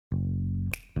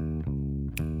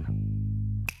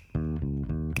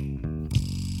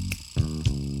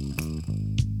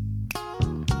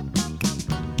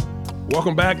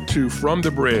Welcome back to From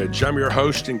the Bridge. I'm your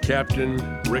host and captain,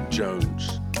 Rick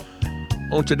Jones.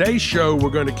 On today's show, we're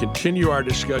going to continue our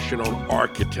discussion on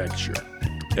architecture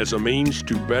as a means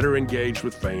to better engage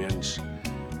with fans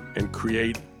and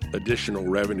create additional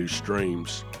revenue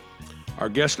streams. Our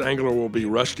guest angler will be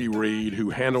Rusty Reed,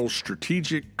 who handles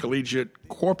strategic collegiate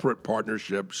corporate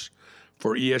partnerships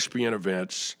for ESPN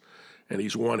events, and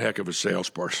he's one heck of a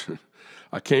salesperson.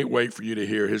 I can't wait for you to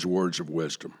hear his words of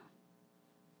wisdom.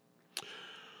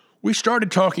 We started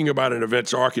talking about an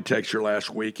event's architecture last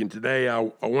week, and today I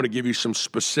want to give you some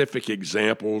specific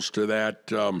examples to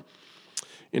that.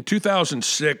 In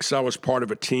 2006, I was part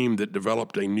of a team that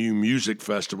developed a new music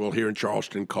festival here in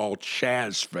Charleston called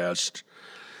Chaz Fest.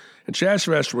 And Chaz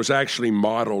Fest was actually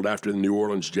modeled after the New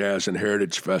Orleans Jazz and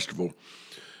Heritage Festival.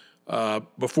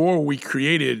 Before we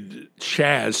created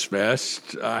Chaz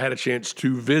Fest, I had a chance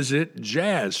to visit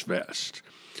Jazz Fest,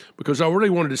 because I really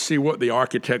wanted to see what the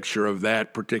architecture of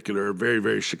that particular very,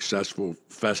 very successful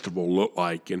festival looked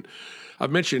like. And I've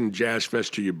mentioned Jazz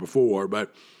Fest to you before,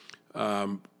 but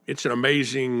it's an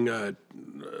amazing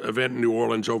event in New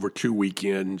Orleans over 2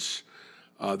 weekends.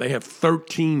 They have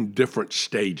 13 different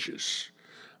stages.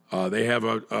 They have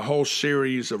a whole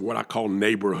series of what I call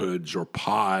neighborhoods or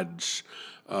pods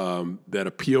that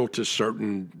appeal to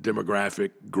certain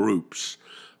demographic groups.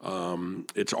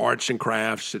 It's arts and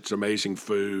crafts, it's amazing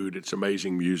food, it's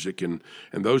amazing music, and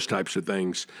those types of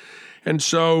things. And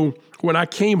so when I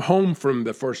came home from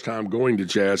the first time going to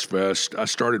Jazz Fest, I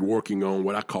started working on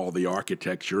what I call the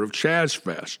architecture of Chaz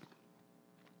Fest.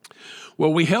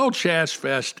 Well, we held Chaz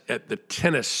Fest at the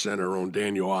Tennis Center on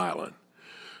Daniel Island,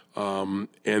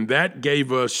 and that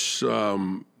gave us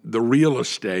the real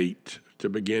estate to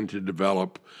begin to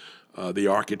develop the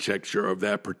architecture of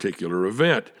that particular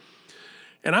event.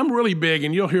 And I'm really big,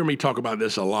 and you'll hear me talk about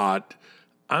this a lot,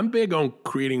 I'm big on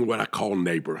creating what I call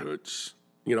neighborhoods.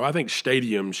 You know, I think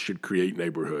stadiums should create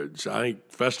neighborhoods. I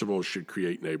think festivals should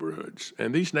create neighborhoods.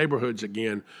 And these neighborhoods,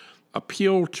 again,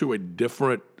 appeal to a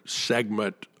different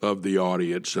segment of the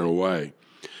audience in a way.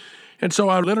 And so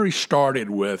I literally started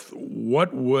with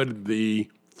what would the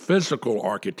physical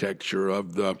architecture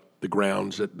of the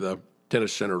grounds at the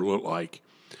tennis center look like.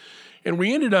 And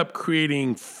we ended up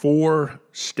creating 4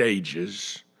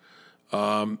 stages,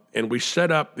 and we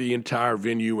set up the entire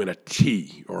venue in a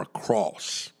T or a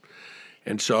cross.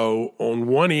 And so on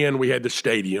one end, we had the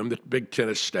stadium, the big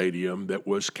tennis stadium, that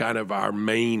was kind of our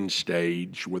main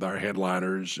stage with our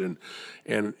headliners and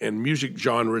music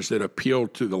genres that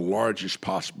appealed to the largest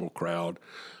possible crowd.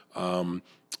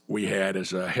 We had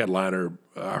as a headliner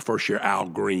our first year Al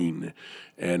Green.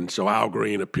 And so Al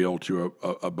Green appealed to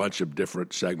a bunch of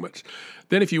different segments.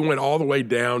 Then if you went all the way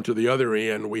down to the other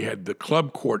end, we had the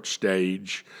club court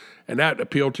stage, and that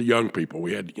appealed to young people.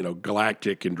 We had,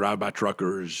 Galactic and Drive-By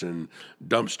Truckers and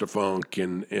Dumpster Funk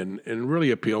and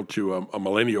really appealed to a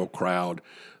millennial crowd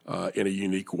in a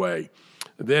unique way.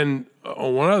 Then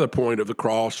on one other point of the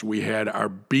cross, we had our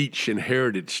beach and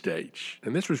heritage stage.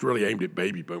 And this was really aimed at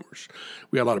baby boomers.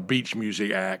 We had a lot of beach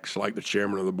music acts like the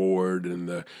Chairman of the Board and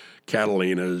the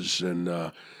Catalinas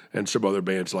and some other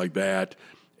bands like that.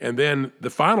 And then the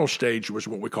final stage was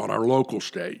what we called our local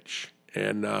stage.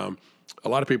 And a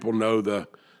lot of people know the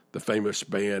famous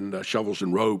band Shovels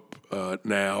and Rope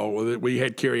now. We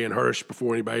had Carrie Ann Hurst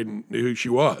before anybody knew who she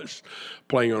was,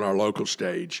 playing on our local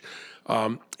stage.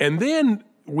 And then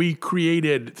we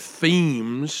created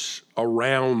themes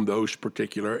around those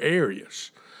particular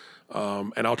areas.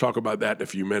 And I'll talk about that in a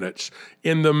few minutes.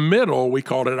 In the middle, we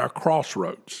called it our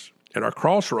crossroads. And our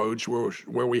crossroads were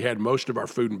where we had most of our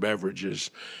food and beverages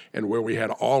and where we had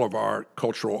all of our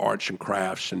cultural arts and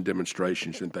crafts and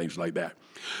demonstrations and things like that.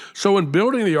 So in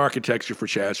building the architecture for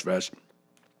Chaz Fest,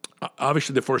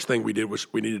 obviously the first thing we did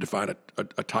was we needed to find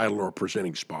a title or a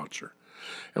presenting sponsor.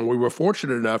 And we were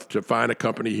fortunate enough to find a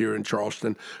company here in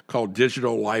Charleston called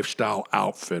Digital Lifestyle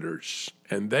Outfitters.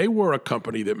 And they were a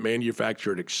company that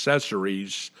manufactured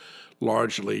accessories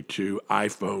largely to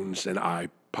iPhones and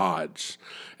iPods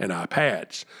and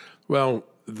iPads. Well,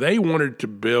 they wanted to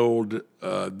build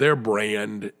their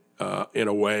brand in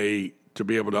a way to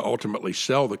be able to ultimately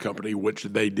sell the company, which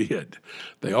they did.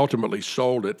 They ultimately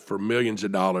sold it for millions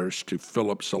of dollars to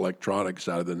Philips Electronics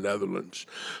out of the Netherlands.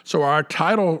 So our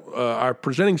title, our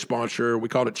presenting sponsor, we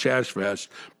called it Chaz Fest,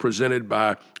 presented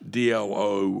by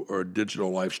DLO, or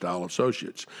Digital Lifestyle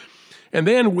Associates. And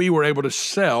then we were able to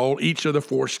sell each of the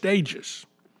 4 stages.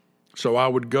 So I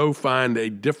would go find a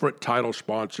different title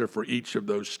sponsor for each of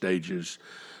those stages,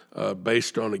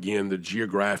 based on, again, the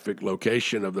geographic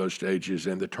location of those stages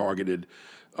and the targeted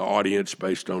audience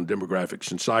based on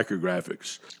demographics and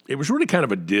psychographics. It was really kind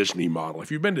of a Disney model.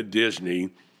 If you've been to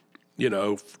Disney,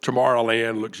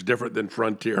 Tomorrowland looks different than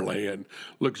Frontierland,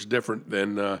 looks different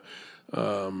than the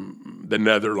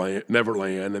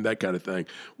Neverland, and that kind of thing.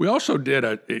 We also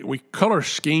we color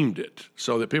schemed it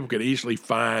so that people could easily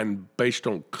find based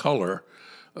on color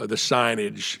the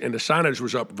signage, and the signage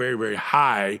was up very, very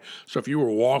high. So if you were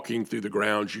walking through the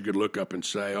grounds, you could look up and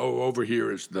say, "Oh, over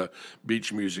here is the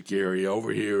beach music area.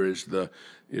 Over here is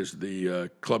the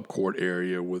club court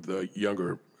area with the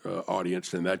younger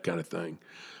audience and that kind of thing."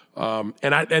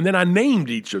 And then I named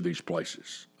each of these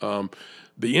places.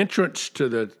 The entrance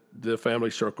to the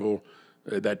Family Circle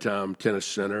at that time Tennis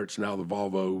Center. It's now the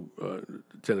Volvo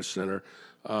Tennis Center.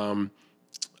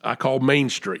 I called Main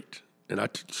Street. And I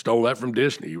stole that from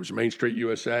Disney. It was Main Street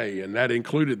USA, and that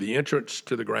included the entrance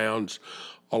to the grounds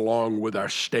along with our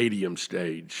stadium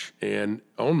stage. And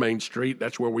on Main Street,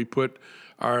 that's where we put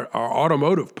our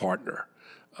automotive partner.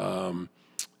 And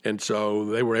so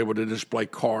they were able to display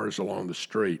cars along the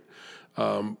street.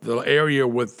 The area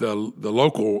with the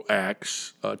local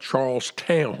acts,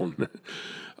 Charlestown,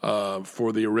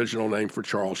 for the original name for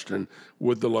Charleston,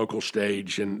 with the local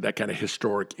stage and that kind of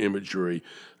historic imagery.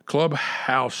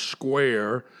 Clubhouse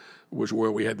Square was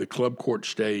where we had the club court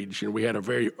stage, and we had a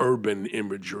very urban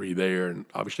imagery there. And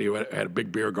obviously, we had a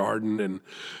big beer garden and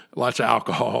lots of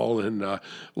alcohol and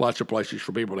lots of places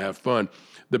for people to have fun.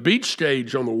 The beach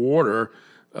stage on the water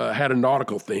had a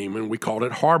nautical theme, and we called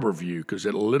it Harbor View because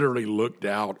it literally looked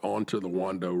out onto the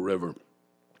Wando River.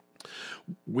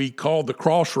 We called the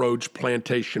Crossroads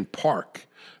Plantation Park.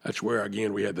 That's where,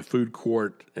 again, we had the food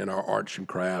court and our arts and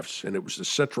crafts, and it was the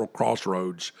central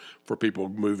crossroads for people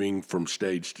moving from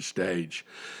stage to stage.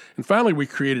 And finally, we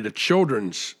created a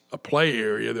children's play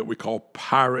area that we call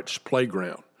Pirates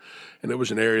Playground. And it was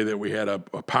an area that we had a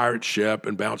pirate ship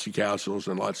and bouncy castles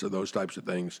and lots of those types of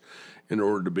things in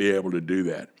order to be able to do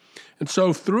that. And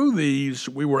so through these,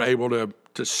 we were able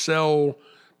to sell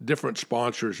different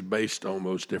sponsors based on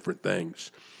those different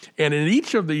things. And in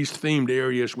each of these themed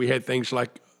areas, we had things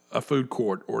like a food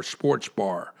court or a sports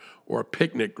bar or a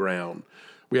picnic ground.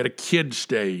 We had a kid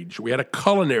stage. We had a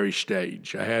culinary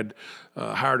stage. I had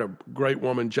hired a great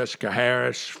woman, Jessica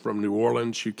Harris from New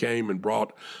Orleans, who came and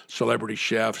brought celebrity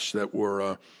chefs that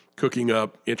were cooking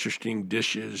up interesting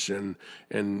dishes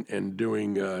and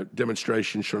doing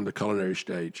demonstrations from the culinary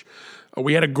stage.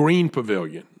 We had a green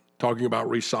pavilion talking about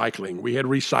recycling. We had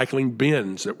recycling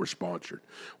bins that were sponsored.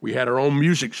 We had our own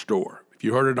music store. If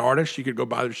you heard an artist, you could go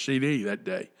buy their CD that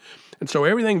day. And so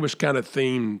everything was kind of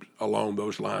themed along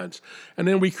those lines. And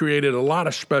then we created a lot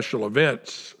of special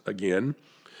events, again,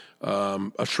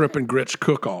 a shrimp and grits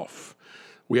cook-off.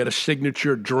 We had a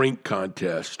signature drink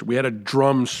contest. We had a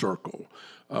drum circle.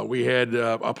 We had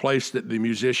a place that the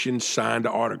musicians signed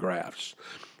autographs.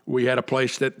 We had a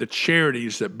place that the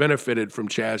charities that benefited from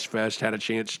Jazz Fest had a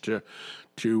chance to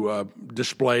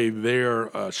display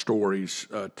their stories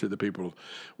to the people.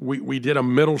 We did a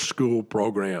middle school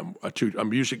program, a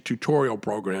music tutorial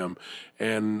program,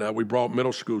 and we brought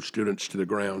middle school students to the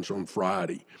grounds on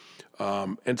Friday.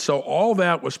 And so all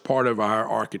that was part of our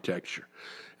architecture.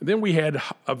 And then we had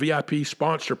a VIP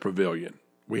sponsor pavilion.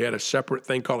 We had a separate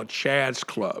thing called a Chaz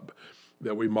Club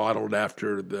that we modeled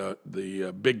after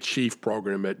the Big Chief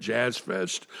program at Jazz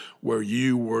Fest, where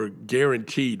you were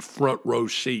guaranteed front row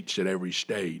seats at every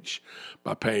stage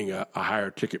by paying a higher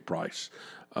ticket price.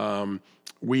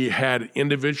 We had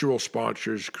individual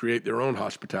sponsors create their own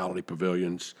hospitality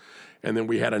pavilions, and then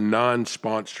we had a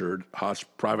non-sponsored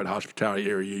private hospitality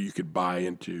area you could buy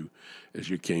into as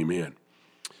you came in.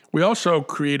 We also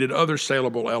created other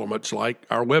saleable elements like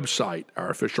our website,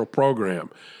 our official program,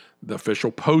 the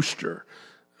official poster.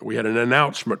 We had an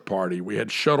announcement party. We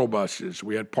had shuttle buses.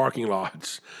 We had parking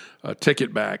lots,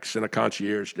 ticket backs, and a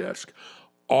concierge desk.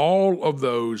 All of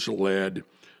those led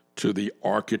to the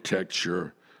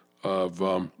architecture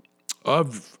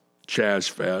of Jazz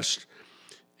Fest.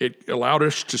 It allowed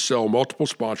us to sell multiple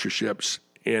sponsorships,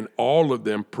 and all of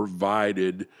them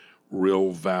provided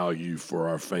real value for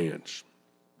our fans.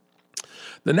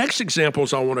 The next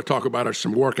examples I want to talk about are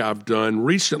some work I've done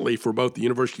recently for both the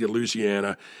University of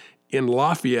Louisiana in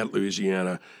Lafayette,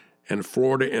 Louisiana, and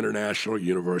Florida International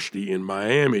University in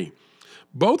Miami.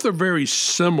 Both are very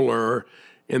similar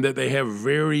in that they have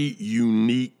very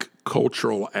unique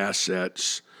cultural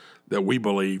assets that we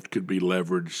believed could be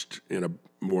leveraged in a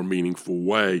more meaningful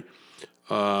way.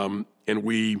 And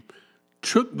we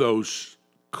took those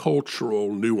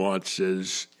cultural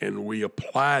nuances and we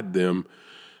applied them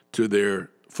to their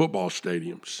football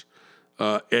stadiums.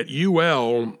 At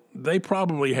UL, they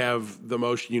probably have the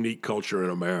most unique culture in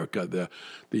America.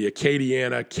 The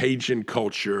Acadiana Cajun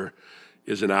culture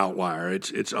is an outlier.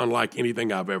 It's unlike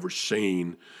anything I've ever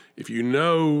seen. if you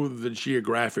know the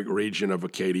geographic region of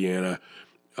Acadiana,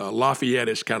 Lafayette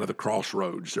is kind of the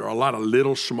crossroads. There are a lot of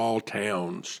little small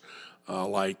towns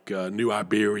like New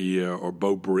Iberia or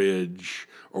Bow Bridge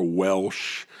or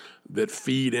Welsh that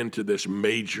feed into this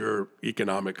major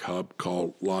economic hub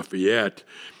called Lafayette.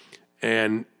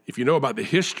 And if you know about the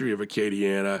history of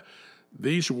Acadiana,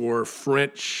 these were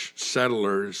French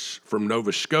settlers from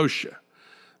Nova Scotia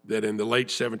that in the late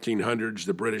 1700s,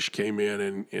 the British came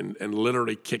in and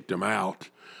literally kicked them out.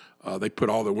 They put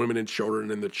all the women and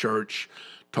children in the church,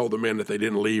 told the men that they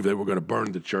didn't leave, they were going to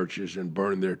burn the churches and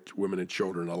burn their women and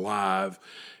children alive.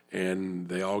 And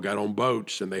they all got on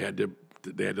boats and they had to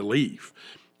leave.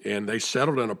 And they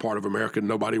settled in a part of America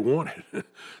nobody wanted,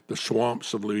 the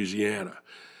swamps of Louisiana.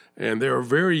 And they're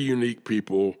very unique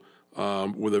people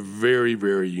with a very,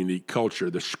 very unique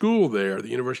culture. The school there, the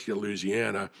University of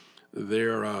Louisiana,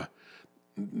 their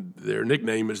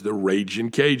nickname is the Ragin'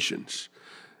 Cajuns.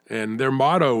 And their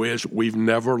motto is, "We've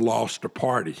never lost a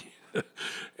party."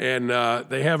 And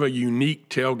they have a unique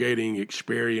tailgating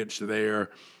experience there.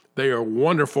 They are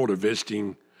wonderful to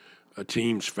visiting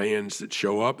teams, fans that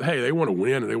show up. Hey, they want to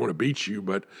win and they want to beat you,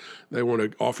 but they want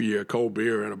to offer you a cold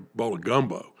beer and a bowl of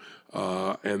gumbo.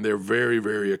 And they're very,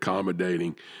 very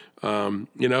accommodating.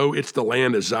 It's the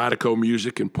land of Zydeco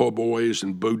music and po' boys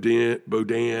and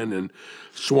Boudin and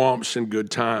swamps and good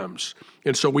times.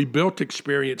 And so we built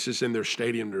experiences in their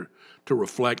stadium to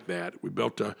reflect that. We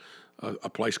built a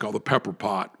place called the Pepper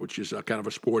Pot, which is a kind of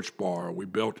a sports bar. We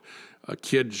built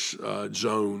kids'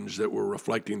 zones that were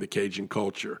reflecting the Cajun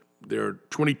culture. There are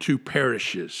 22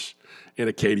 parishes in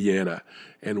Acadiana,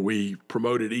 and we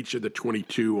promoted each of the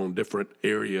 22 on different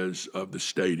areas of the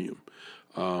stadium.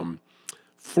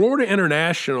 Florida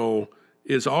International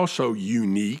is also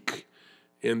unique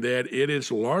in that it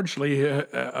is largely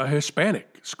a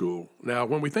Hispanic school. Now,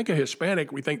 when we think of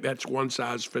Hispanic, we think that's one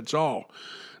size fits all.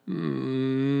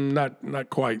 Not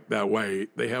quite that way.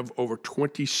 They have over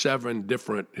 27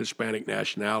 different Hispanic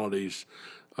nationalities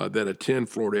that attend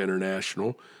Florida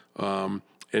International.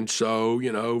 And so,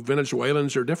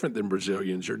 Venezuelans are different than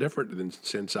Brazilians, are different than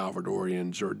San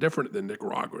Salvadorians, are different than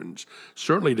Nicaraguans,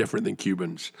 certainly different than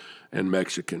Cubans and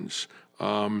Mexicans.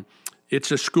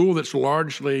 It's a school that's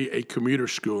largely a commuter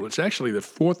school. It's actually the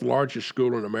fourth largest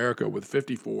school in America with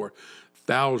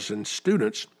 54,000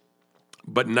 students,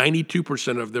 but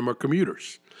 92% of them are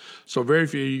commuters. So very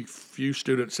few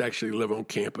students actually live on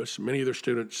campus. Many of their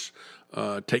students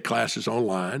take classes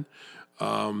online.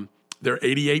 They're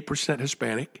 88%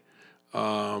 Hispanic.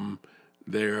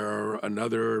 They're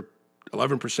another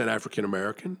 11% African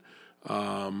American.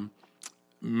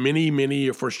 Many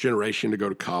are first generation to go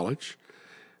to college.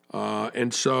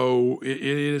 And so it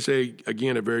is, a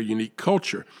very unique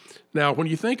culture. Now, when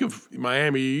you think of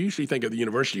Miami, you usually think of the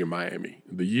University of Miami,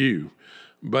 the U.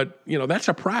 But, that's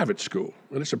a private school.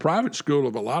 And it's a private school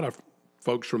of a lot of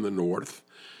folks from the North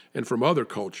and from other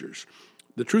cultures.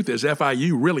 The truth is,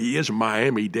 FIU really is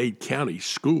Miami-Dade County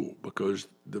school because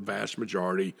the vast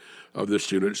majority of the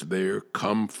students there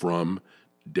come from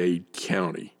Dade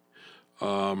County.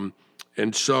 And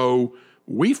so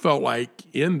we felt like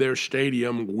in their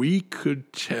stadium, we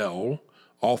could tell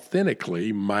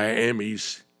authentically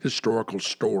Miami's historical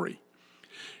story.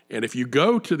 And if you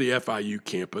go to the FIU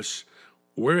campus,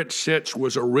 where it sits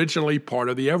was originally part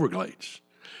of the Everglades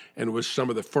and was some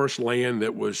of the first land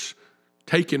that was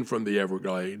taken from the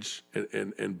Everglades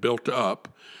and built up.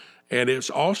 And it's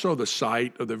also the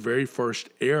site of the very first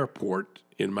airport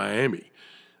in Miami.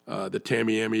 The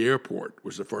Tamiami Airport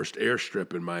was the first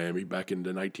airstrip in Miami back in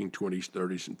the 1920s,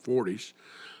 30s, and 40s.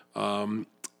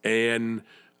 And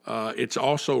it's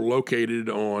also located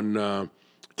on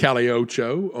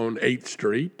Caliocho on 8th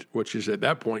Street, which is at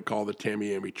that point called the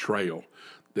Tamiami Trail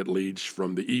that leads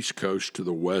from the East Coast to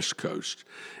the West Coast.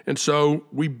 And so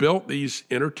we built these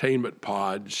entertainment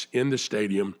pods in the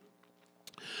stadium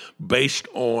based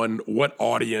on what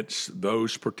audience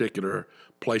those particular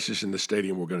places in the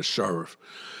stadium were going to serve.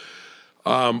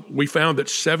 We found that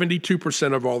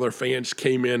 72% of all their fans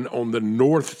came in on the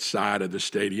north side of the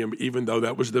stadium, even though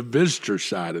that was the visitor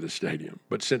side of the stadium.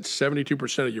 But since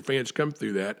 72% of your fans come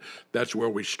through that, that's where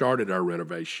we started our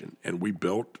renovation, and we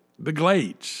built the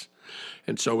Glades.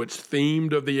 And so it's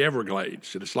themed of the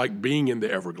Everglades, and it's like being in the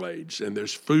Everglades, and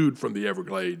there's food from the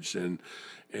Everglades and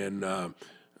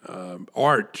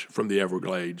art from the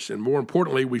Everglades. And more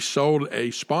importantly, we sold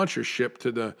a sponsorship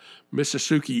to the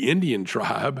Mississauga Indian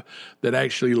tribe that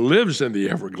actually lives in the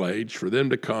Everglades for them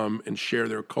to come and share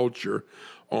their culture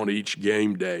on each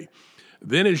game day.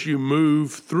 Then as you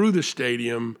move through the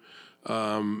stadium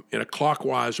in a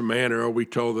clockwise manner, we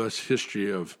told this history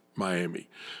of Miami.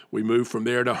 We moved from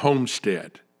there to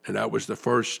Homestead, And that was the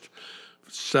first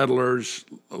settlers,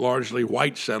 largely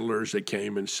white settlers, that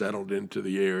came and settled into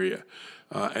the area.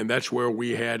 And that's where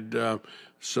we had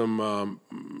some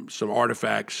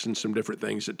artifacts and some different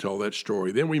things that tell that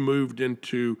story. Then we moved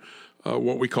into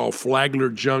what we call Flagler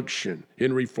Junction.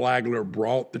 Henry Flagler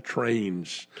brought the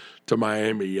trains to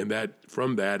Miami, and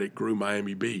from that it grew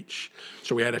Miami Beach.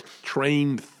 So we had a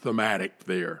train thematic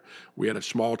there. We had a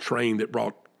small train that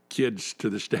brought kids to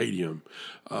the stadium.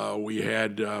 We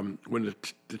had, when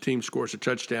the team scores a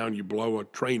touchdown, you blow a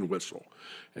train whistle.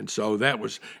 And so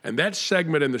that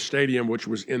segment in the stadium, which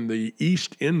was in the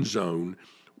east end zone,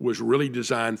 was really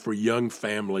designed for young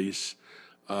families,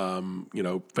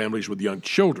 families with young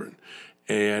children.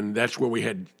 And that's where we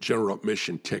had general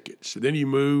admission tickets. So then you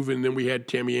move, and then we had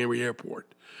Tamiami Airport.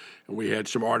 And we had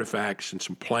some artifacts and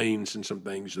some planes and some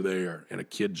things there, and a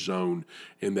kid zone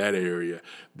in that area.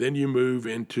 Then you move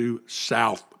into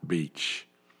South Beach,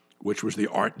 which was the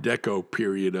Art Deco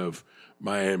period of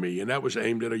Miami, and that was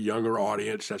aimed at a younger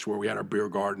audience. That's where we had our beer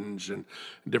gardens and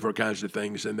different kinds of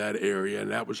things in that area, and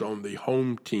that was on the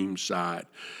home team side.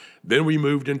 Then we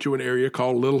moved into an area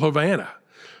called Little Havana.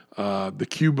 The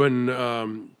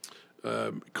Cuban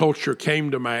culture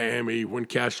came to Miami when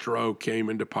Castro came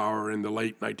into power in the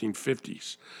late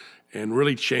 1950s and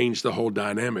really changed the whole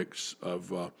dynamics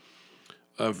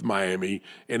of Miami.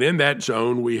 And in that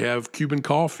zone, we have Cuban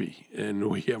coffee, and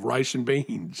we have rice and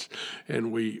beans,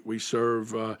 and we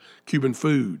serve Cuban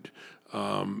food.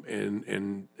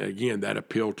 And again, that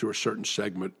appealed to a certain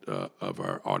segment of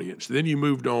our audience. Then you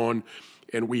moved on,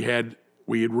 and we had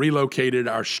relocated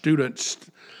our students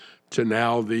to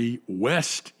now the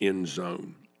West End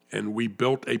Zone, and we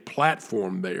built a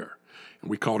platform there, and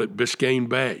we called it Biscayne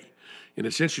Bay. And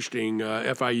it's interesting,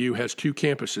 FIU has two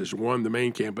campuses, one the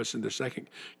main campus, and the second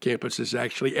campus is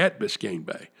actually at Biscayne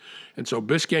Bay. And so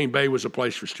Biscayne Bay was a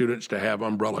place for students to have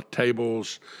umbrella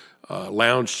tables,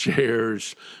 lounge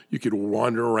chairs. You could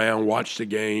wander around, watch the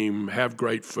game, have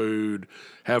great food,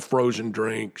 have frozen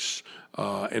drinks,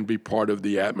 and be part of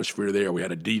the atmosphere there. We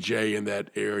had a DJ in that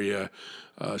area,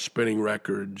 spinning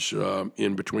records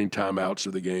in between timeouts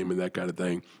of the game and that kind of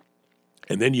thing.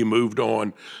 And then you moved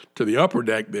on to the upper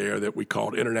deck there that we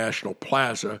called International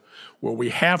Plaza, where we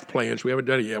have plans. We haven't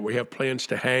done it yet. We have plans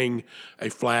to hang a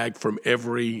flag from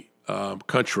every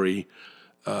country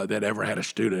that ever had a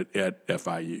student at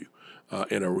FIU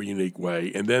in a unique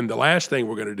way. And then the last thing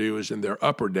we're going to do is in their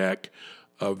upper deck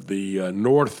of the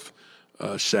north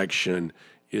section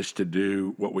is to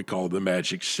do what we call the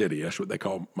Magic City. That's what they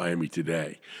call Miami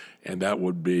today. And that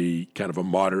would be kind of a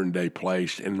modern-day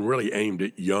place and really aimed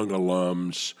at young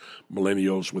alums,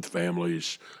 millennials with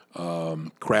families,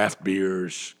 craft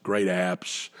beers, great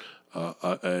apps,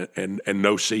 and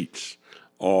no seats.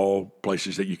 All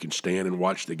places that you can stand and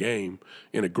watch the game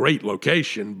in a great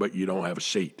location, but you don't have a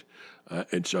seat.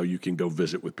 And so you can go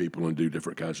visit with people and do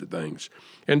different kinds of things.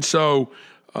 And so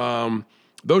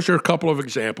those are a couple of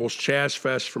examples, Chaz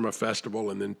Fest from a festival,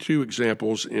 and then two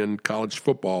examples in college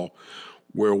football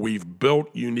where we've built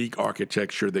unique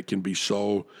architecture that can be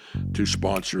sold to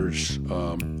sponsors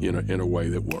in a way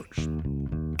that works.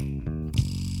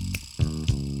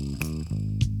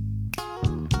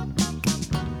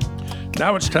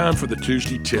 Now it's time for the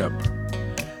Tuesday tip.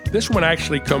 This one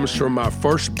actually comes from my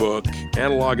first book,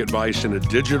 Analog Advice in a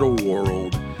Digital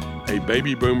World, A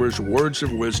Baby Boomer's Words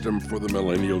of Wisdom for the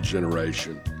Millennial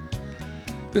Generation.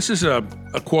 This is a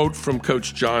quote from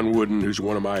Coach John Wooden, who's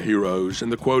one of my heroes, and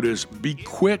the quote is, "Be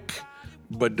quick,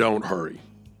 but don't hurry."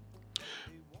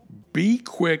 Be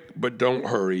quick, but don't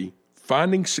hurry.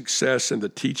 Finding success in the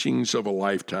teachings of a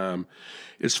lifetime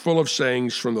is full of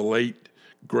sayings from the late,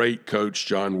 great Coach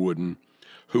John Wooden,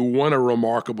 who won a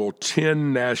remarkable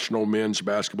 10 national men's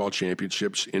basketball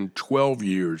championships in 12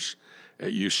 years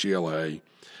at UCLA,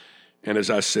 and as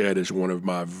I said, is one of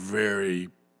my very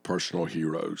personal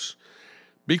heroes.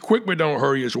 Be quick but don't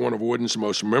hurry is one of Wooden's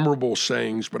most memorable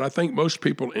sayings, but I think most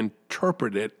people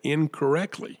interpret it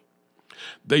incorrectly.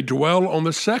 They dwell on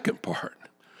the second part,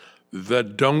 the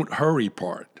don't hurry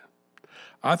part.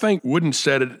 I think Wooden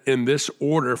said it in this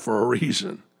order for a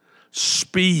reason.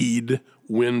 Speed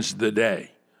wins the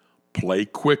day. Play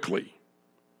quickly.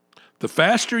 The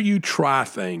faster you try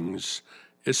things,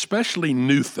 especially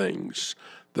new things,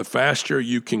 the faster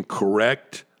you can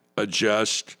correct,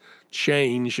 adjust,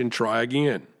 change, and try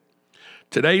again.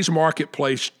 Today's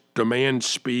marketplace demands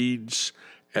speeds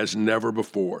as never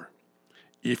before.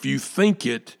 If you think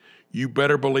it, you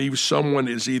better believe someone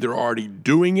is either already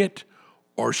doing it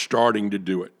or starting to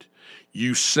do it.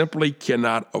 You simply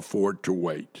cannot afford to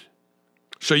wait.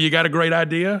 So you got a great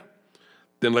idea?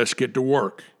 Then let's get to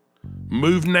work.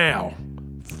 Move now,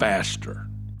 faster.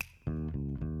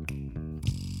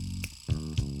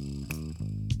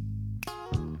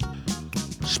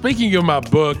 Speaking of my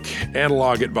book,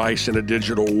 Analog Advice in a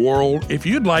Digital World, if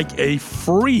you'd like a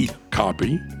free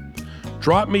copy,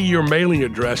 drop me your mailing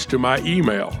address to my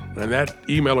email. And that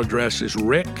email address is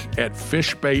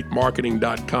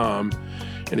rick@fishbaitmarketing.com.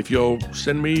 And if you'll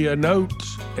send me a note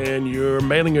and your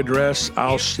mailing address,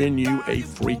 I'll send you a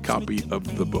free copy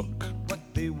of the book.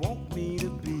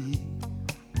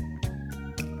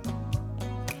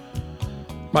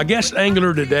 My guest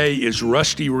angler today is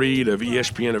Rusty Reed of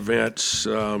ESPN Events.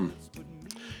 The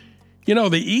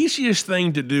easiest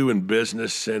thing to do in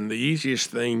business and the easiest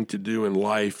thing to do in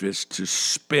life is to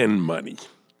spend money.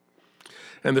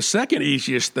 And the second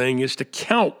easiest thing is to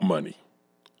count money.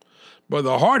 But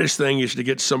the hardest thing is to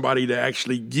get somebody to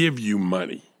actually give you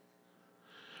money.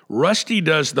 Rusty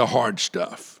does the hard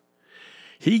stuff.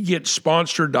 He gets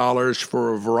sponsored dollars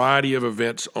for a variety of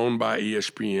events owned by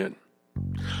ESPN.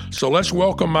 So let's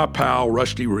welcome my pal,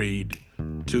 Rusty Reed,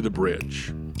 to the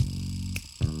bridge.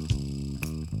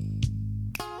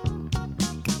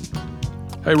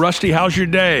 Hey, Rusty, how's your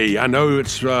day? I know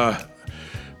it's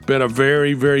been a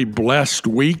very, very blessed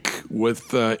week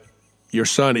with your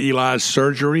son Eli's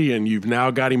surgery, and you've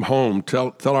now got him home.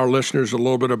 Tell our listeners a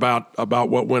little bit about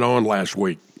what went on last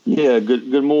week. Yeah,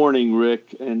 good morning,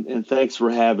 Rick, and thanks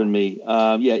for having me.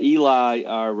 Eli,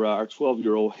 our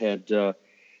 12-year-old, had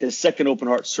his second open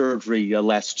heart surgery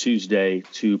last Tuesday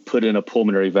to put in a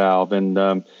pulmonary valve.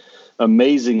 And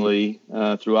amazingly,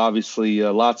 through obviously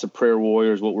lots of prayer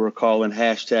warriors, what we're calling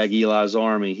hashtag Eli's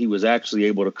Army, he was actually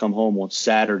able to come home on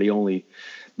Saturday, only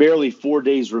barely 4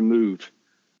 days removed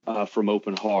from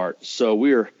open heart. So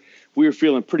we're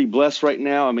feeling pretty blessed right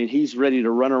now. I mean, he's ready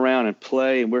to run around and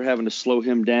play, and we're having to slow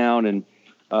him down. And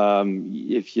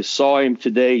if you saw him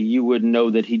today, you wouldn't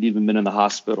know that he'd even been in the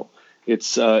hospital.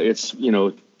 It's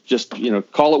just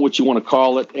call it what you want to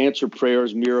call it. Answer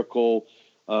prayers, miracle,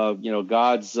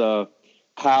 God's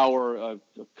power,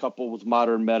 coupled with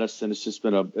modern medicine. It's just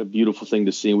been a beautiful thing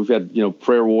to see. We've had,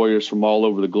 prayer warriors from all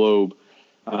over the globe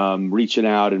reaching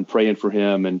out and praying for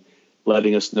him and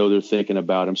letting us know they're thinking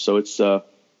about him. So it's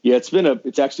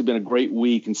actually been a great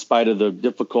week in spite of the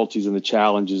difficulties and the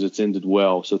challenges. It's ended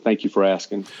well. So thank you for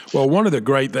asking. Well, one of the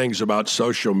great things about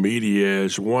social media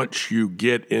is once you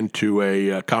get into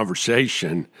a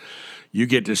conversation, you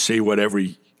get to see what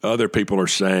every other people are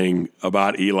saying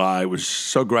about Eli. It was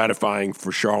so gratifying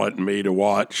for Charlotte and me to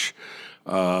watch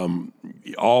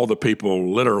all the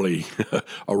people literally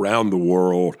around the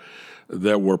world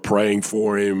that were praying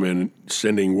for him and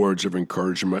sending words of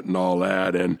encouragement and all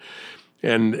that. And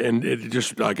it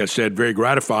just, like I said, very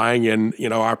gratifying. And,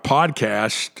 our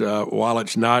podcast, while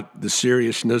it's not the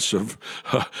seriousness of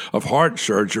heart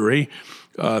surgery,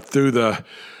 through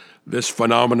this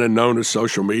phenomenon known as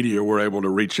social media, we're able to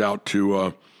reach out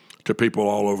to people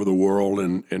all over the world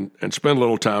and spend a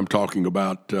little time talking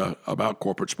about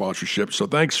corporate sponsorship. So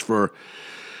thanks for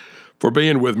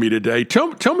being with me today.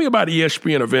 Tell me about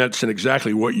ESPN Events and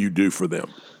exactly what you do for them.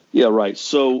 Yeah, right.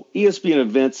 So ESPN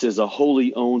Events is a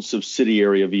wholly owned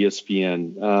subsidiary of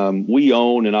ESPN. We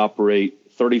own and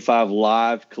operate 35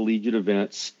 live collegiate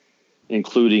events,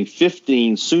 including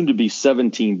 15, soon to be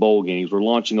 17 bowl games. We're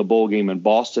launching a bowl game in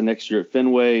Boston next year at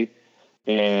Fenway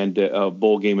and a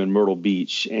bowl game in Myrtle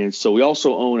Beach. And so we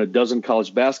also own a dozen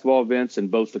college basketball events and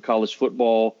both the college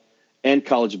football and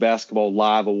college basketball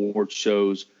live award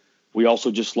shows. We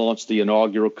also just launched the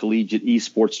inaugural Collegiate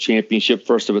Esports Championship,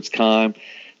 first of its kind.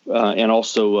 And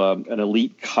also an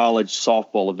elite college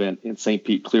softball event in St.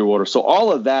 Pete, Clearwater. So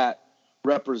all of that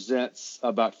represents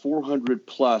about 400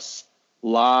 plus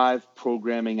live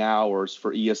programming hours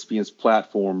for ESPN's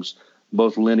platforms,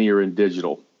 both linear and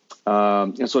digital.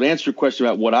 And so to answer your question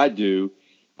about what I do,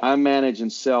 I manage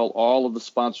and sell all of the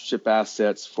sponsorship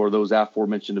assets for those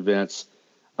aforementioned events.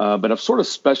 But I've sort of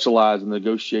specialized in the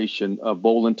negotiation of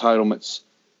bowl entitlements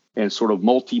and sort of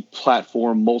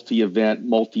multi-platform, multi-event,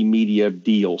 multimedia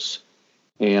deals.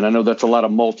 And I know that's a lot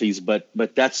of multis, but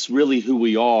that's really who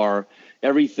we are.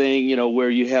 Everything, where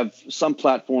you have some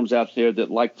platforms out there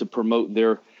that like to promote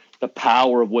the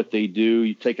power of what they do.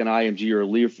 You take an IMG or a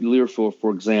Learfield,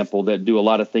 for example, that do a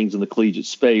lot of things in the collegiate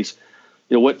space.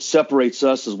 What separates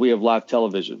us is we have live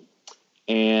television.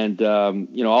 And,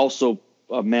 also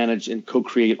manage and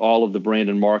co-create all of the brand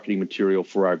and marketing material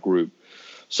for our group.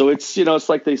 So it's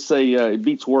like they say, it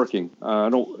beats working. I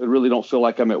really don't feel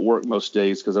like I'm at work most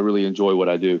days because I really enjoy what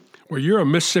I do. Well, you're a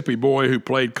Mississippi boy who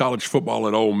played college football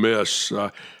at Ole Miss.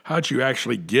 How'd you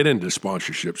actually get into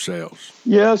sponsorship sales?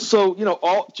 Yeah, so,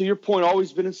 to your point,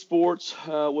 always been in sports,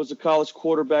 was a college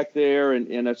quarterback there.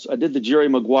 And I did the Jerry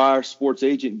Maguire sports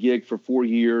agent gig for 4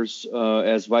 years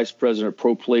as vice president of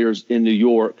pro players in New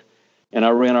York. And I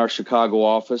ran our Chicago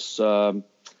office.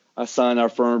 I signed our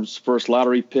firm's first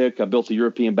lottery pick. I built a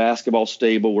European basketball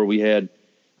stable where we had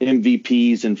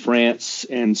MVPs in France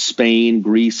and Spain,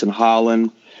 Greece, and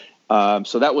Holland.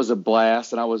 So that was a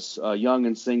blast. And I was young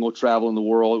and single, traveling the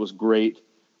world. It was great.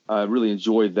 I really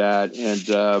enjoyed that.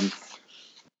 And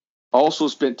also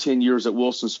spent 10 years at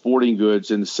Wilson Sporting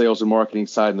Goods in the sales and marketing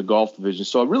side in the golf division.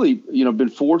 So I've really, been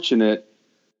fortunate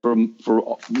for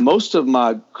most of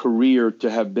my career to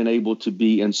have been able to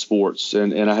be in sports.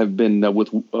 And I have been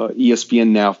with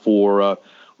ESPN now for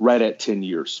right at 10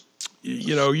 years.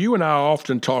 You and I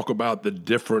often talk about the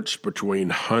difference between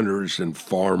hunters and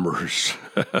farmers.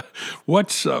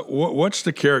 What's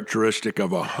the characteristic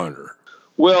of a hunter?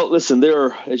 Well, listen, there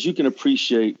are, as you can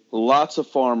appreciate, lots of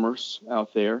farmers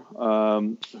out there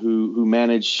who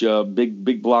manage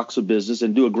big blocks of business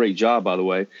and do a great job, by the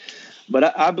way.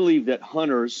 But I believe that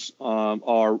hunters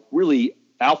are really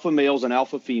alpha males and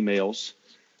alpha females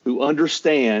who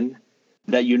understand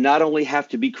that you not only have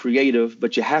to be creative,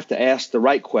 but you have to ask the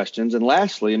right questions. And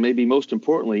lastly, and maybe most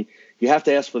importantly, you have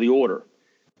to ask for the order.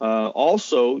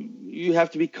 Also, you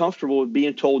have to be comfortable with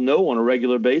being told no on a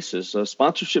regular basis.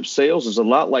 Sponsorship sales is a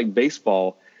lot like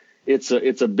baseball. It's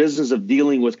a business of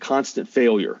dealing with constant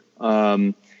failure.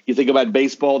 You think about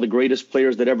baseball, the greatest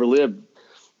players that ever lived,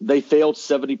 they failed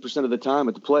 70% of the time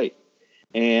at the plate.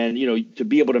 And, to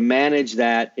be able to manage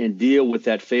that and deal with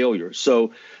that failure.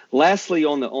 So lastly,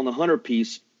 on the hunter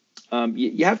piece,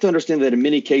 you have to understand that in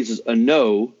many cases, a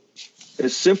no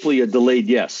is simply a delayed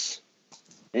yes.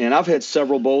 And I've had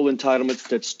several bowl entitlements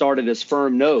that started as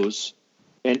firm no's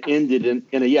and ended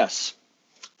in a yes.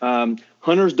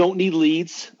 Hunters don't need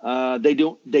leads. They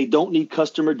don't need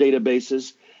customer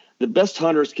databases. The best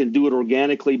hunters can do it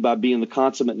organically by being the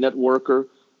consummate networker,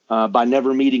 by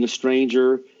never meeting a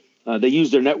stranger. They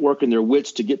use their network and their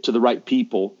wits to get to the right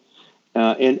people.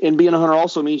 And being a hunter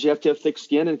also means you have to have thick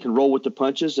skin and can roll with the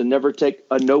punches and never take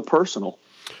a no personal.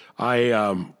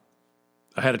 I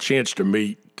had a chance to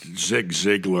meet Zig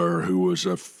Ziglar, who was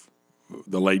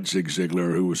the late Zig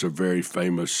Ziglar, who was a very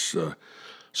famous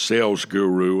sales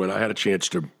guru, and I had a chance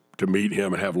to meet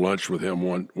him and have lunch with him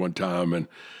one time,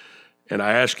 and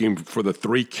I asked him for the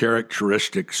three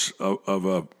characteristics of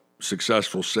a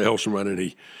successful salesman,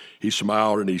 and he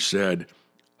smiled and he said,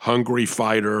 "Hungry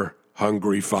fighter,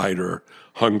 hungry fighter,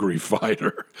 hungry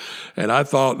fighter." And I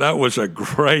thought that was a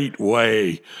great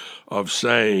way of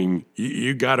saying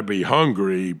you got to be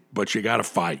hungry, but you got to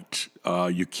fight.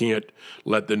 You can't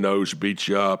let the no's beat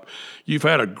you up. You've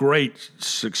had a great,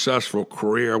 successful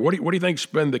career. What do you think's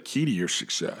been the key to your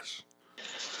success?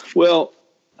 Well,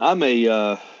 I'm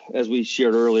as we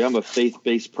shared earlier, I'm a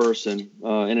faith-based person.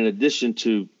 And in addition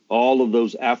to all of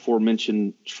those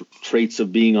aforementioned traits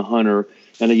of being a hunter,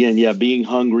 and again, being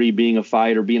hungry, being a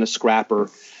fighter, being a scrapper,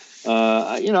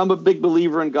 I'm a big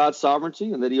believer in God's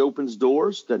sovereignty and that he opens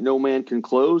doors that no man can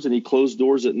close, and he closed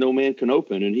doors that no man can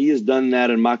open. And he has done that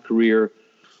in my career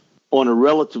on a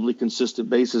relatively consistent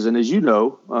basis. And as you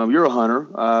know, you're a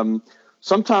hunter.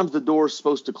 Sometimes the door is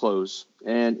supposed to close,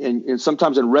 and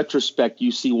sometimes in retrospect,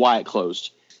 you see why it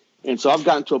closed. And so I've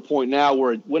gotten to a point now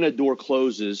where when a door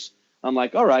closes, I'm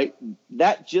like, all right,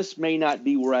 that just may not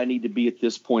be where I need to be at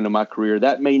this point in my career.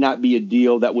 That may not be a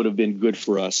deal that would have been good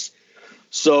for us.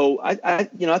 So I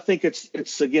think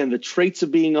it's again the traits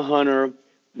of being a hunter,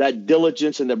 that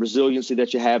diligence and that resiliency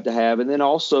that you have to have, and then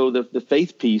also the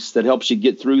faith piece that helps you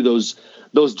get through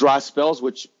those dry spells.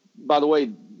 Which, by the way,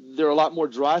 there are a lot more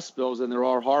dry spells than there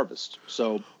are harvest.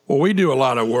 So. Well, we do a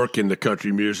lot of work in the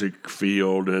country music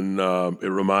field, and it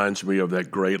reminds me of that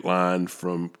great line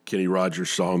from Kenny Rogers'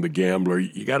 song, "The Gambler."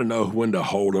 You got to know when to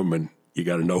hold them, and you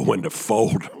got to know when to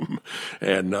fold them.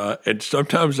 And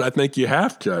sometimes I think you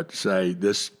have to say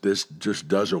this just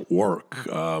doesn't work.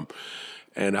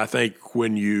 And I think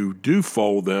when you do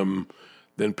fold them,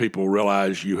 then people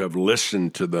realize you have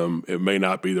listened to them. It may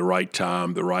not be the right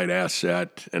time, the right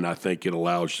asset, and I think it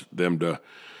allows them to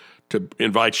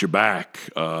invite you back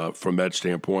from that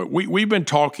standpoint. We've been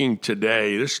talking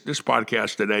today, this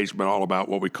podcast today has been all about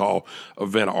what we call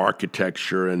event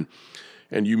architecture,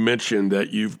 and you mentioned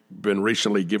that you've been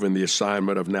recently given the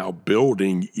assignment of now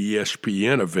building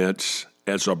ESPN events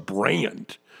as a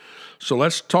brand. So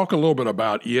let's talk a little bit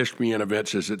about ESPN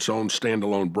events as its own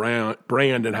standalone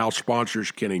brand and how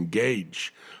sponsors can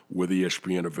engage with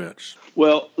ESPN events.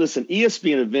 Well, listen,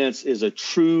 ESPN events is a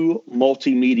true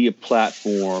multimedia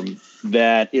platform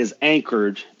that is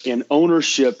anchored in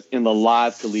ownership in the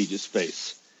live collegiate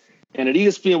space. And at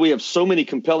ESPN, we have so many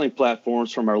compelling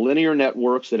platforms, from our linear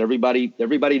networks that everybody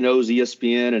knows,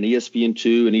 ESPN and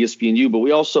ESPN2 and ESPNU. But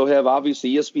we also have,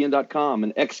 obviously, ESPN.com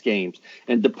and X Games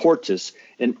and Deportes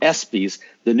and ESPYs,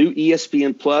 the new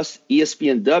ESPN Plus,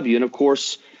 ESPNW, and, of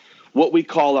course, what we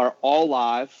call our all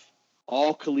live,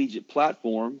 all collegiate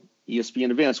platform,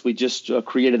 ESPN Events. We just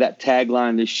created that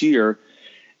tagline this year.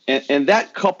 And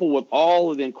that, coupled with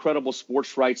all of the incredible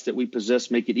sports rights that we possess,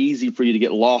 make it easy for you to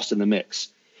get lost in the mix.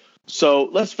 So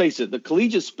let's face it, the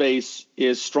collegiate space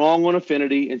is strong on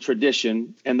affinity and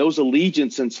tradition, and those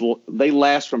allegiances, they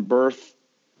last from birth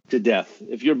to death.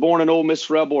 If you're born an Ole Miss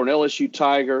Rebel or an LSU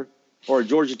Tiger or a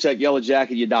Georgia Tech Yellow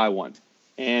Jacket, you die one.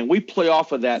 And we play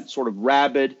off of that sort of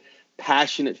rabid,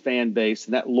 passionate fan base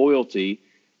and that loyalty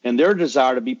and their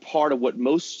desire to be part of what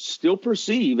most still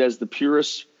perceive as the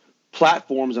purest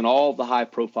platforms in all of the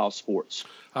high-profile sports.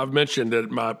 I've mentioned that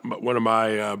one of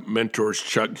my mentors,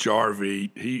 Chuck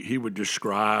Jarvie, he would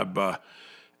describe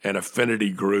an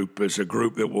affinity group as a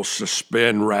group that will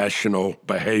suspend rational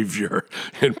behavior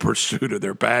in pursuit of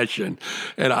their passion.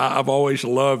 And I've always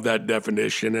loved that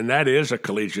definition, and that is a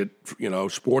collegiate,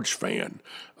 sports fan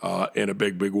in a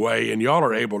big, big way. And y'all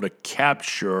are able to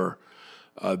capture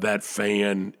that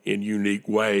fan in unique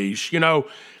ways.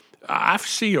 I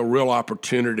see a real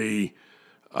opportunity.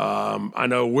 I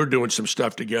know we're doing some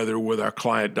stuff together with our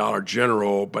client Dollar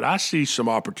General, but I see some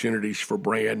opportunities for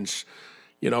brands,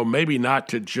 maybe not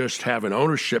to just have an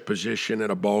ownership position in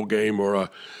a bowl game or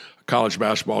a college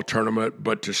basketball tournament,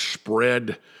 but to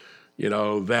spread,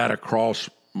 that across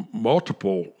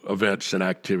multiple events and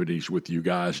activities with you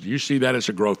guys. Do you see that as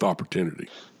a growth opportunity?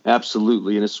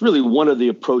 Absolutely. And it's really one of the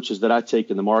approaches that I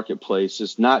take in the marketplace,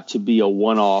 is not to be a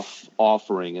one-off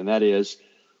offering. And that is,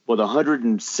 with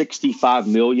 165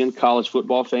 million college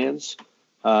football fans,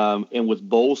 and with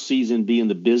bowl season being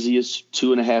the busiest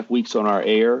 2.5 weeks on our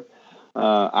air,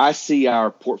 I see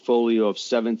our portfolio of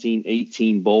 17,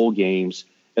 18 bowl games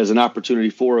as an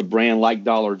opportunity for a brand like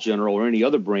Dollar General or any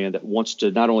other brand that wants to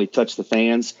not only touch the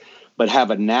fans, but have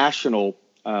a national,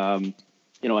 a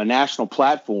national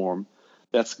platform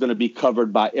that's going to be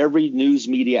covered by every news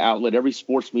media outlet, every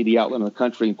sports media outlet in the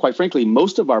country. And quite frankly,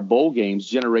 most of our bowl games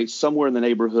generate somewhere in the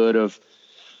neighborhood of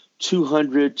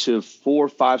 200 to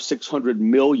 400, 500, 600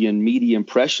 million media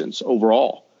impressions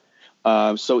overall.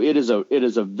 So it is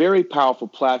a very powerful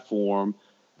platform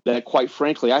that, quite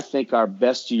frankly, I think our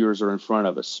best years are in front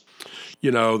of us.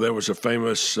 There was a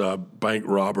famous bank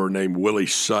robber named Willie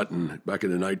Sutton back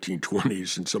in the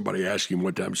 1920s, and somebody asked him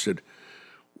one time, said,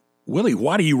 "Willie,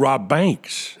 why do you rob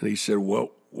banks?" And he said, well,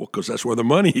 because that's where the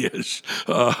money is,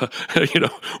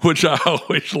 which I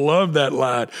always love that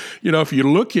line. If you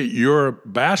look at your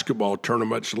basketball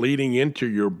tournaments leading into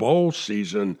your bowl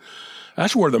season,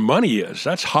 that's where the money is.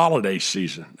 That's holiday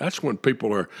season. That's when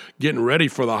people are getting ready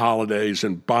for the holidays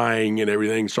and buying and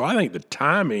everything. So I think the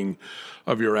timing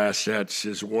of your assets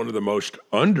is one of the most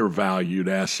undervalued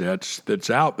assets that's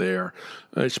out there.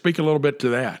 Speak a little bit to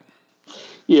that.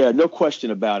 Yeah, no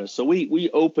question about it. So we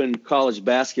opened college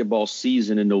basketball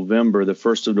season in November, the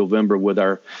 1st of November, with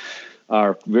our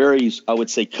very, I would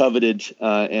say, coveted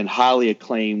and highly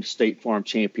acclaimed State Farm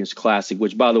Champions Classic,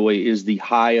 which, by the way, is the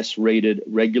highest rated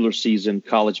regular season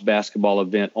college basketball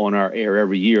event on our air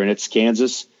every year. And it's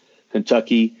Kansas,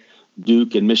 Kentucky,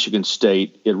 Duke, and Michigan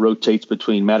State. It rotates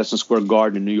between Madison Square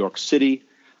Garden in New York City,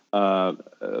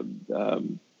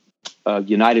 United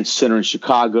Center in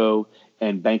Chicago,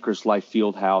 and Bankers Life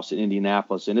Fieldhouse in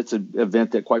Indianapolis. And it's an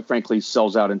event that, quite frankly,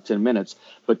 sells out in 10 minutes.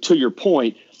 But to your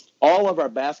point, all of our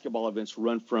basketball events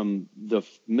run from the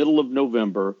middle of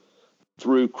November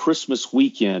through Christmas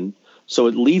weekend. So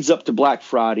it leads up to Black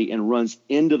Friday and runs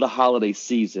into the holiday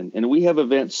season. And we have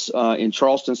events in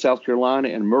Charleston, South Carolina,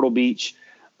 and Myrtle Beach,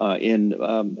 in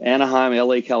Anaheim,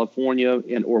 LA, California,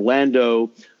 in Orlando,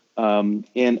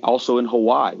 and also in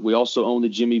Hawaii. We also own the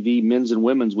Jimmy V Men's and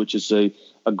Women's, which is a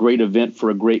great event for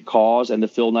a great cause, and the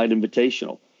Phil Knight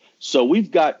Invitational. So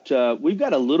we've got a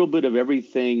little bit of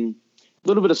everything, a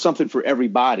little bit of something for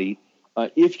everybody.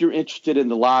 If you're interested in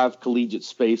the live collegiate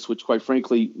space, which, quite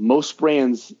frankly, most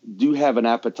brands do have an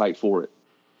appetite for it.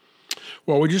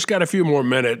 Well, we just got a few more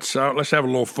minutes. Let's have a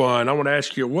little fun. I want to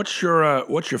ask you, what's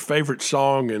your favorite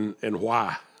song and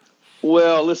why?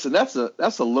 Well, listen, that's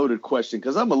a loaded question,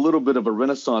 because I'm a little bit of a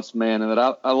Renaissance man, and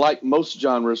that I like most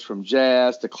genres, from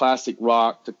jazz to classic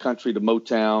rock to country to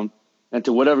Motown and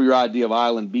to whatever your idea of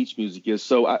island beach music is.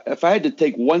 So if I had to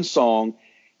take one song,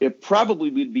 it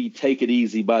probably would be "Take It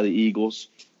Easy" by the Eagles.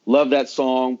 Love that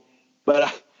song.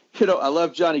 But I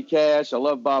love Johnny Cash. I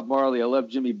love Bob Marley. I love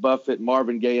Jimmy Buffett,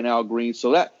 Marvin Gaye, and Al Green.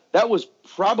 So that was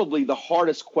probably the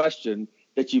hardest question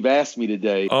that you've asked me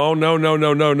today. Oh, no.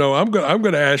 I'm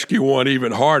going to ask you one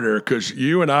even harder, because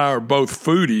you and I are both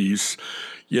foodies.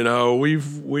 You know,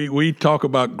 we talk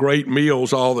about great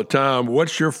meals all the time.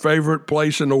 What's your favorite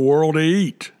place in the world to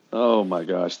eat? Oh my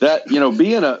gosh, that,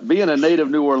 being a native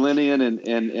New Orleanian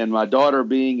and my daughter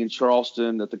being in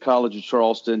Charleston at the College of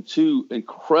Charleston, two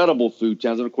incredible food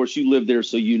towns, and of course you live there,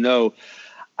 so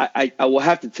I will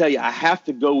have to tell you, I have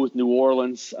to go with New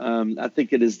Orleans. I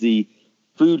think it is the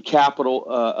food capital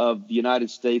of the United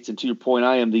States, and to your point,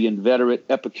 I am the inveterate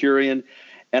Epicurean,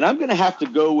 and I'm going to have to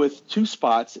go with two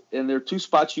spots, and they're two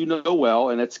spots you know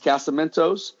well, and it's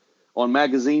Casamentos on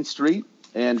Magazine Street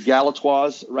and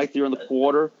Galatoire's right there in the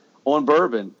quarter on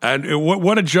Bourbon. And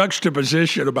what a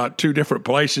juxtaposition about two different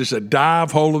places, a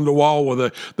dive hole in the wall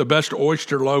with the best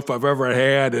oyster loaf I've ever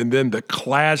had, and then the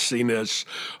classiness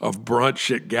of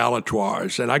brunch at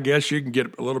Galatoire's. And I guess you can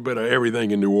get a little bit of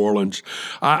everything in New Orleans.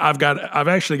 I've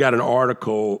actually got an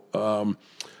article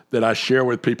that I share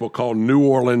with people called New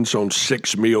Orleans on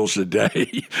 6 Meals a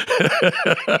Day.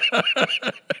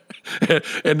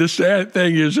 And the sad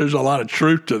thing is there's a lot of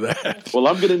truth to that. Well,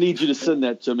 I'm going to need you to send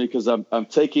that to me, because I'm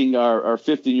taking our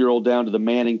 15-year-old down to the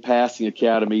Manning Passing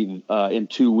Academy in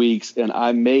 2 weeks, and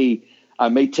I may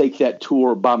take that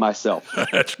tour by myself.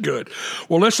 That's good.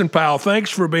 Well, listen, pal, thanks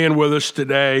for being with us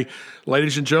today.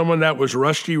 Ladies and gentlemen, that was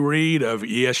Rusty Reed of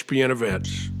ESPN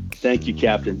Events. Thank you,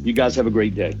 Captain. You guys have a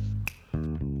great day.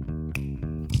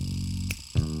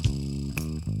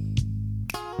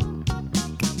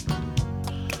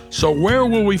 So where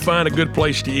will we find a good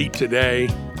place to eat today?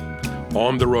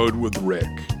 On the Road with Rick.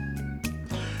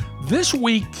 This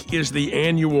week is the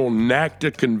annual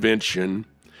NACDA convention,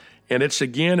 and it's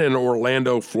again in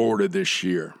Orlando, Florida this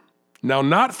year. Now,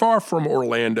 not far from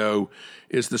Orlando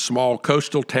is the small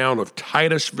coastal town of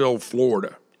Titusville,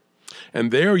 Florida.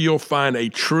 And there you'll find a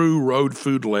true road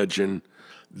food legend,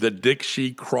 the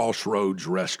Dixie Crossroads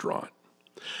Restaurant.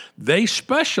 They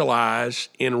specialize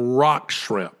in rock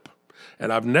shrimp.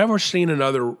 And I've never seen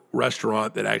another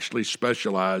restaurant that actually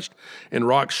specialized in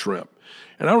rock shrimp.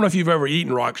 And I don't know if you've ever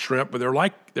eaten rock shrimp, but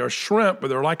they're shrimp, but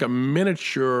they're like a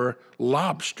miniature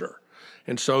lobster.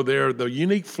 And so they're the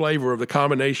unique flavor of the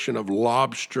combination of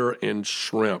lobster and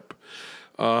shrimp.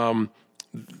 At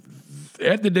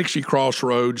the Dixie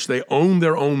Crossroads, they own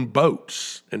their own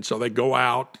boats. And so they go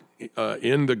out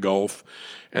in the Gulf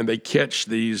and they catch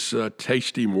these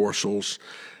tasty morsels.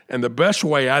 And the best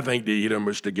way, I think, to eat them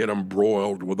is to get them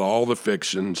broiled with all the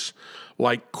fixings,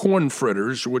 like corn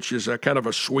fritters, which is a kind of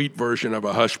a sweet version of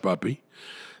a hush puppy.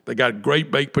 They got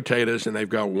great baked potatoes, and they've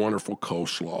got wonderful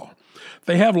coleslaw.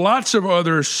 They have lots of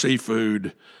other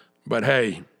seafood, but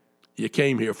hey, you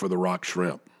came here for the rock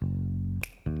shrimp.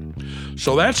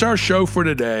 So that's our show for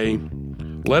today.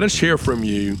 Let us hear from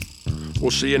you.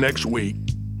 We'll see you next week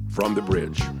from the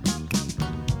bridge.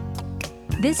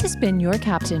 This has been your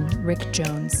captain, Rick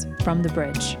Jones, from The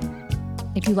Bridge.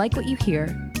 If you like what you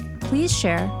hear, please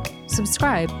share,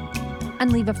 subscribe,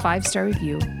 and leave a 5-star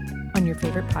review on your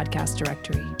favorite podcast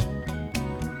directory.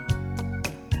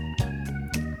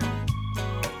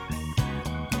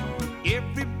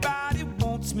 Everybody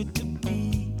wants me to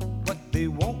be what they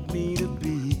want me to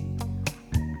be.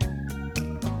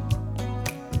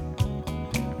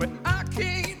 But I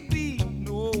can't be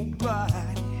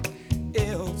nobody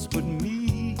else but me.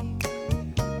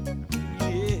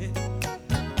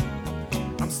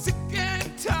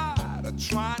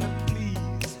 Trying to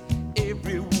please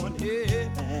everyone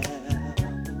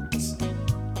else.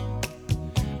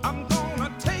 I'm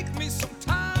gonna take me some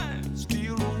time,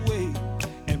 steal away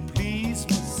and please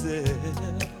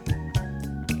myself.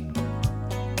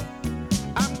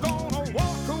 I'm gonna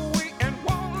walk away and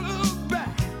won't look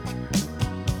back.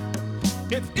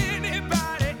 If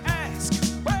anybody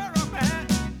asks where I'm at,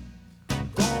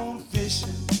 gone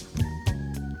fishing,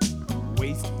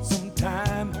 waste some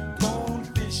time.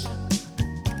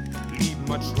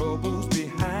 My troubles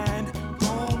behind,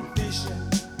 gone fishing,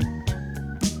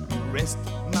 rest